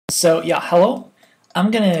So yeah, hello.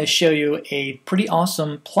 I'm going to show you a pretty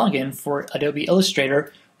awesome plugin for Adobe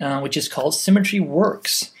Illustrator, which is called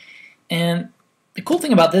SymmetryWorks. And the cool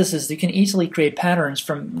thing about this is you can easily create patterns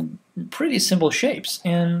from pretty simple shapes.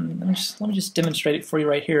 And let me just demonstrate it for you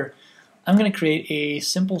right here. I'm going to create a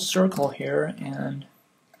simple circle here, and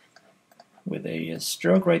with a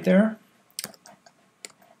stroke right there.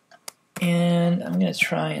 And I'm going to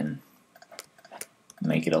try and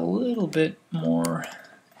make it a little bit more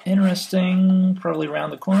interesting, probably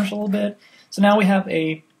round the corners a little bit. So now we have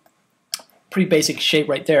a pretty basic shape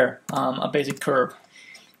right there, a basic curve.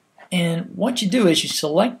 And what you do is you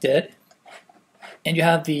select it, and you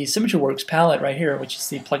have the SymmetryWorks palette right here, which is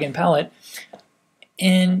the plugin palette,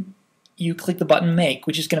 and you click the button Make,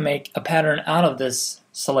 which is going to make a pattern out of this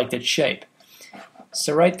selected shape.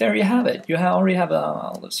 So right there you have it. You already have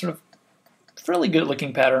a sort of fairly good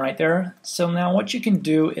looking pattern right there. So now what you can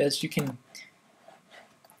do is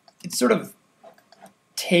it sort of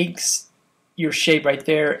takes your shape right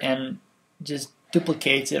there and just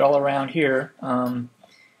duplicates it all around here in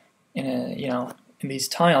these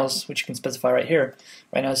tiles, which you can specify right here.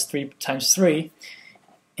 Right now it's 3 times 3,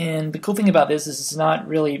 and the cool thing about this is it's not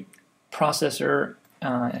really processor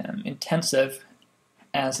intensive,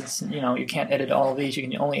 as it's you can't edit all of these. You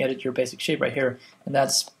can only edit your basic shape right here, and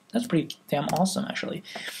that's pretty damn awesome actually.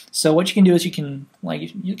 So what you can do is you can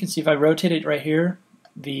see if I rotate it right here,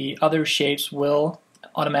 the other shapes will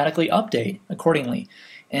automatically update accordingly.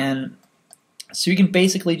 And so you can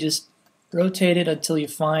basically just rotate it until you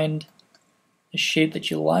find a shape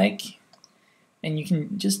that you like, and you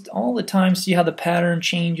can just all the time see how the pattern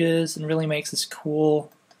changes and really makes this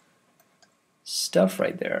cool stuff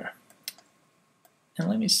right there. And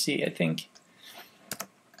let me see, I think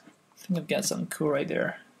I've got something cool right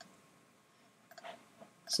there.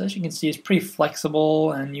 So as you can see, it's pretty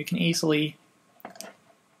flexible, and you can easily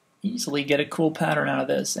get a cool pattern out of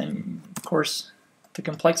this. And of course, the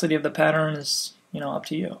complexity of the pattern is up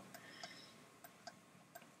to you.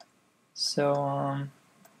 So I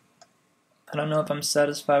don't know if I'm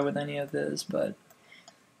satisfied with any of this, but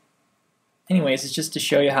anyways, it's just to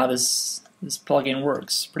show you how this plugin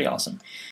works. Pretty awesome.